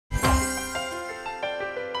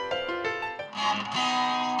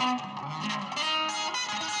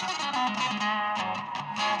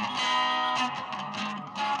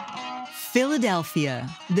Philadelphia,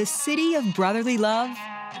 the city of brotherly love,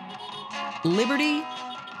 liberty,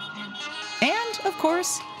 and, of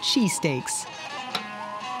course, cheesesteaks.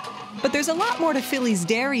 But there's a lot more to Philly's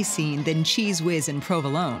dairy scene than Cheese Whiz and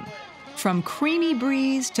provolone. From creamy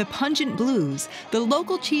breeze to pungent blues, the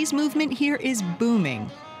local cheese movement here is booming.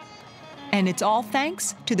 And it's all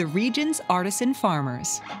thanks to the region's artisan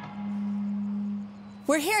farmers.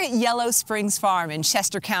 We're here at Yellow Springs Farm in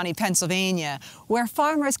Chester County, Pennsylvania, where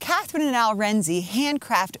farmers Catherine and Al Renzi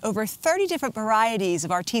handcraft over 30 different varieties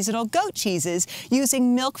of artisanal goat cheeses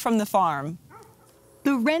using milk from the farm.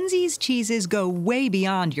 The Renzi's cheeses go way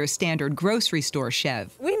beyond your standard grocery store,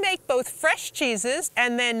 Chev. We make both fresh cheeses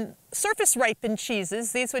and then surface-ripened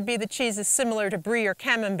cheeses. These would be the cheeses similar to Brie or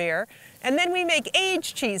Camembert. And then we make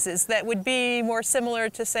aged cheeses that would be more similar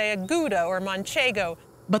to, say, a Gouda or Manchego.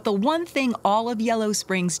 But the one thing all of Yellow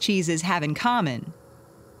Springs cheeses have in common,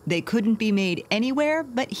 they couldn't be made anywhere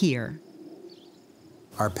but here.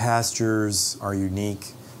 Our pastures are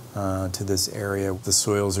unique to this area. The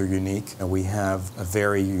soils are unique. We have a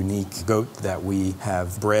very unique goat that we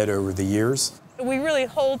have bred over the years. We really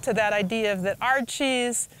hold to that idea of that our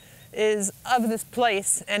cheese is of this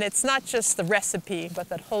place, and it's not just the recipe, but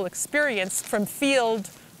that whole experience from field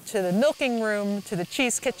to the milking room, to the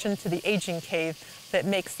cheese kitchen, to the aging cave that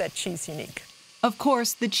makes that cheese unique. Of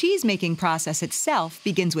course, the cheese-making process itself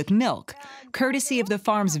begins with milk, courtesy of the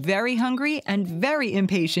farm's very hungry and very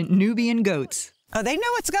impatient Nubian goats. Oh, they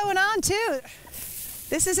know what's going on, too.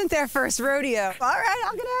 This isn't their first rodeo. All right,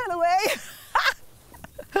 I'll get out of the way.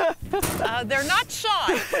 They're not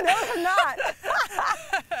shy. No, they're not.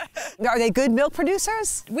 Are they good milk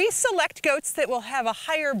producers? We select goats that will have a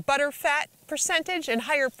higher butter fat percentage and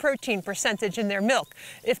higher protein percentage in their milk.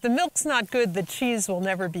 If the milk's not good, the cheese will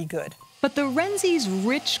never be good. But the Renzi's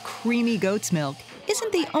rich, creamy goat's milk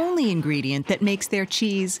isn't the only ingredient that makes their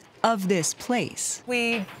cheese of this place.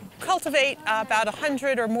 We cultivate about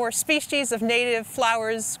 100 or more species of native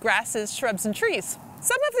flowers, grasses, shrubs, and trees.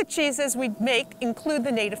 Some of the cheeses we make include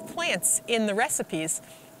the native plants in the recipes,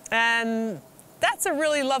 and that's a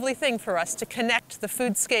really lovely thing for us to connect the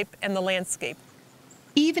foodscape and the landscape.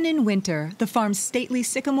 Even in winter, the farm's stately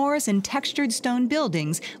sycamores and textured stone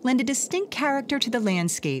buildings lend a distinct character to the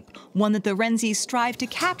landscape, one that the Renzi's strive to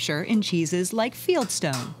capture in cheeses like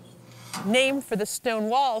Fieldstone. Named for the stone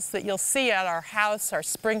walls that you'll see at our house, our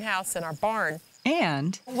spring house, and our barn.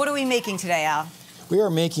 And What are we making today, Al? We are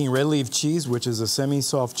making red leaf cheese, which is a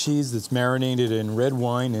semi-soft cheese that's marinated in red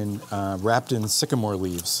wine and wrapped in sycamore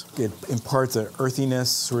leaves. It imparts an earthiness,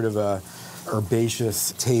 sort of a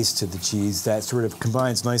herbaceous taste to the cheese that sort of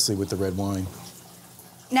combines nicely with the red wine.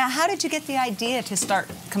 Now, how did you get the idea to start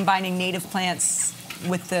combining native plants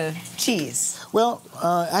with the cheese? Well,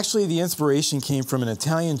 actually, the inspiration came from an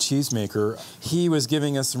Italian cheesemaker. He was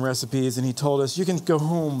giving us some recipes, and he told us, you can go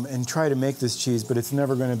home and try to make this cheese, but it's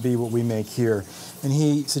never going to be what we make here. And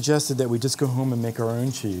he suggested that we just go home and make our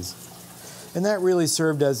own cheese. And that really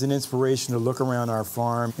served as an inspiration to look around our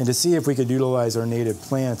farm and to see if we could utilize our native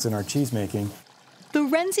plants in our cheese making. the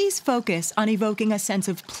Renzi's focus on evoking a sense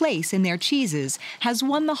of place in their cheeses has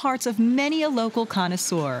won the hearts of many a local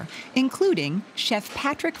connoisseur, including Chef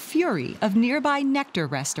Patrick Fury of nearby Nectar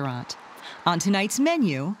Restaurant. On tonight's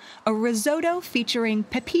menu, a risotto featuring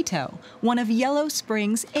Pepito, one of Yellow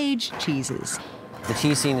Springs' aged cheeses. The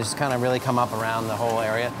cheese scene has kind of really come up around the whole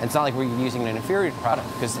area. It's not like we're using an inferior product,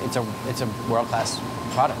 because it's a world-class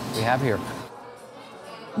product we have here.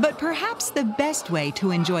 But perhaps the best way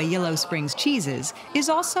to enjoy Yellow Springs cheeses is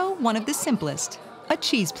also one of the simplest, a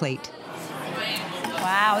cheese plate.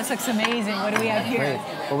 Wow, this looks amazing. What do we have here?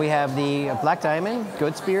 Great. Well, we have the Black Diamond,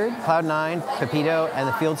 Goat's Beard, Cloud 9, Pepito, and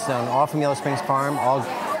the Fieldstone, all from Yellow Springs Farm, all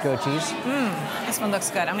goat cheese. This one looks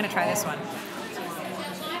good. I'm going to try this one.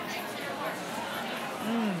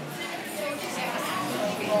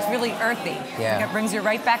 It's really earthy. Yeah. It brings you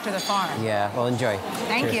right back to the farm. Yeah, well, enjoy.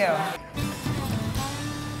 Thank Cheers. you.